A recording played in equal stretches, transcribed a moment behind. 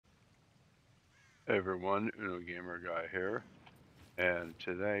Hey everyone, Uno Gamer Guy here, and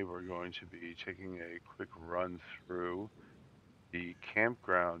today we're going to be taking a quick run through the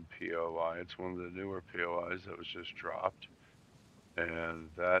campground POI. It's one of the newer POIs that was just dropped, and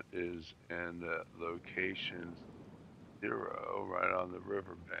that is in location 0 right on the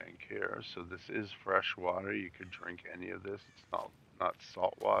riverbank here. So this is fresh water. You could drink any of this. It's not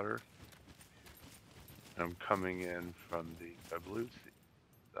salt water. And I'm coming in from the, I believe,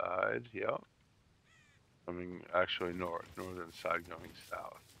 side. Yep. Coming actually northern side going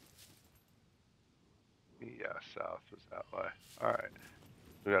south. Yeah, south is that way. Alright.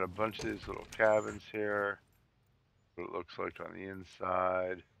 We got a bunch of these little cabins here. What it looks like on the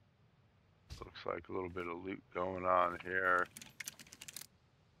inside. Looks like a little bit of loot going on here.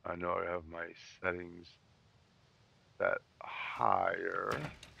 I know I have my settings set higher.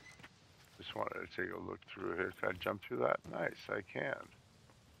 Just wanted to take a look through here. Can I jump through that? Nice, I can.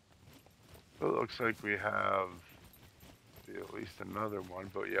 So it looks like we have at least another one,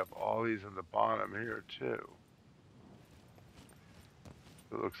 but you have all these in the bottom here too.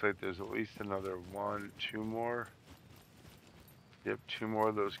 It looks like there's at least another one, two more. Yep, two more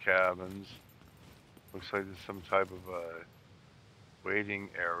of those cabins. Looks like there's some type of a waiting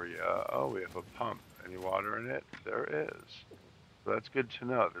area. Oh, we have a pump. Any water in it? There is. So that's good to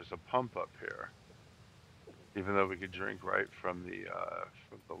know. There's a pump up here. Even though we could drink right from the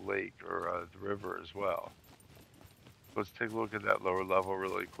lake or the river as well. Let's take a look at that lower level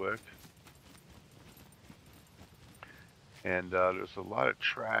really quick. And there's a lot of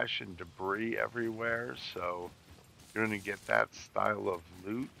trash and debris everywhere, so you're going to get that style of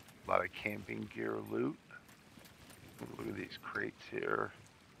loot. A lot of camping gear loot. Look at these crates here.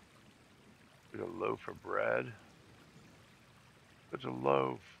 We got a loaf of bread. Such a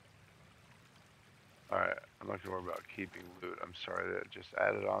loaf. Alright, I'm not gonna worry about keeping loot. I'm sorry that just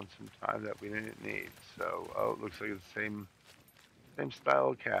added on some time that we didn't need. So, oh, it looks like it's the same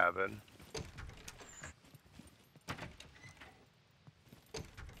style cabin.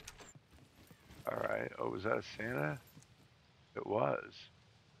 Alright, oh, was that a Santa? It was.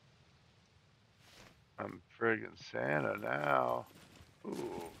 I'm friggin' Santa now.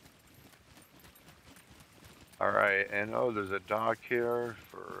 Ooh. Alright, and oh, there's a dock here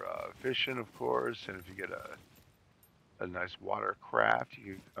for fishing, of course, and if you get a nice watercraft,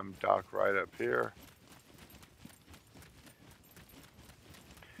 you can come dock right up here.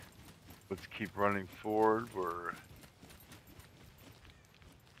 Let's keep running forward.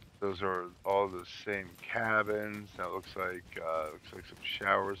 Those are all the same cabins. Now it looks like some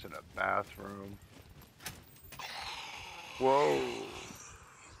showers and a bathroom. Whoa!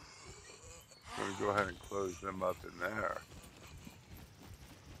 I'm gonna go ahead and close them up in there.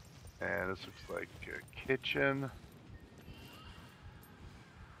 And this looks like a kitchen.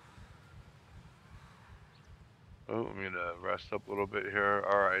 Oh, I'm gonna rest up a little bit here.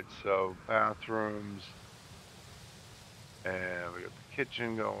 All right, so bathrooms, and we got the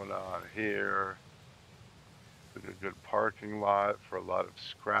kitchen going on here. We got a good parking lot for a lot of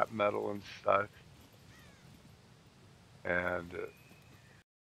scrap metal and stuff. And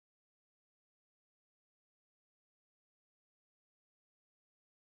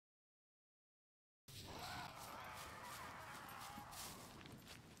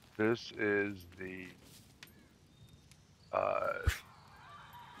this is the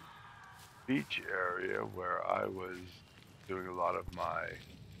beach area where I was doing a lot of my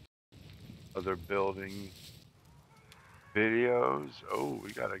other building videos. Oh,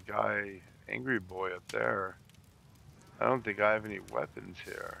 we got a guy, Angry Boy up there. I don't think I have any weapons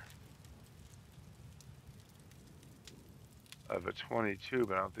here. I have a 22,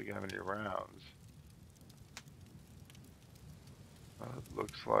 but I don't think I have any rounds. It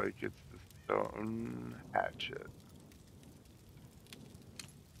looks like it's the stone hatchet.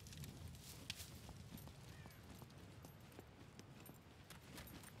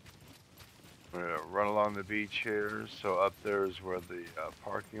 We're gonna run along the beach here. So up there is where the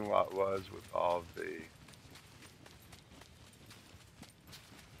parking lot was with all of the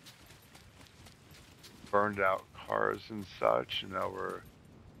burned out cars and such. And now we're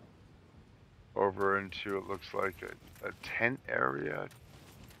over into, it looks like a tent area,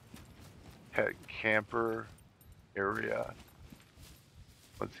 pet camper area.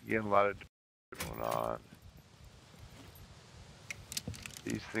 Once again, a lot of going on.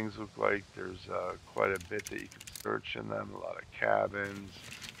 These things look like there's quite a bit that you can search in them. A lot of cabins,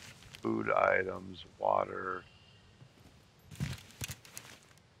 food items, water.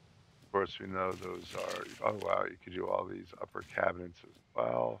 Of course, we know those are, oh wow, you could do all these upper cabinets as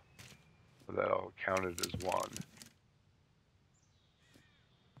well. So that all counted as one.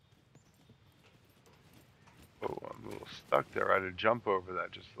 little stuck there. I had to jump over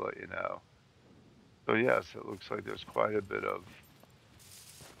that just to let you know. So yes, it looks like there's quite a bit of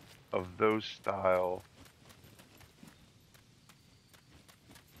those style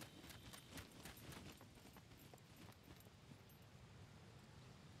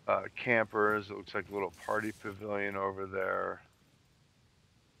campers. It looks like a little party pavilion over there.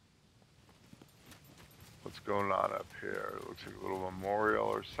 What's going on up here? It looks like a little memorial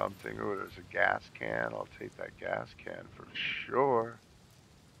or something. Oh, there's a gas can. I'll take that gas can for sure.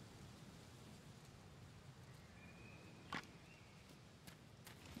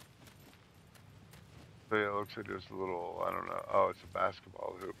 So yeah, it looks like there's a little, I don't know. Oh, it's a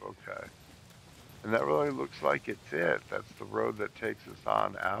basketball hoop. Okay. And that really looks like it's it. That's the road that takes us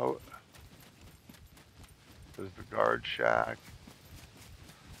on out. There's the guard shack.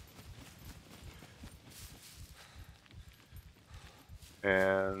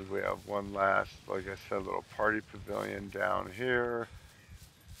 And we have one last, like I said, little party pavilion down here.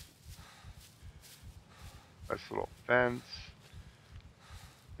 Nice little fence.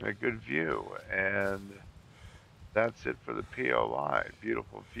 And a good view. And that's it for the POI.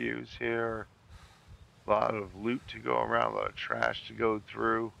 Beautiful views here. A lot of loot to go around, a lot of trash to go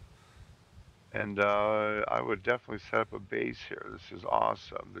through. And I would definitely set up a base here. This is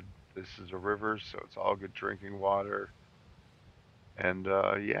awesome. This is a river, so it's all good drinking water. And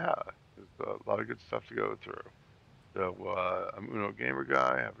yeah, there's a lot of good stuff to go through. So I'm Uno Gamer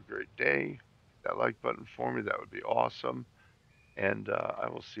Guy. Have a great day. Hit that like button for me. That would be awesome. And I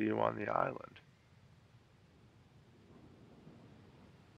will see you on the island.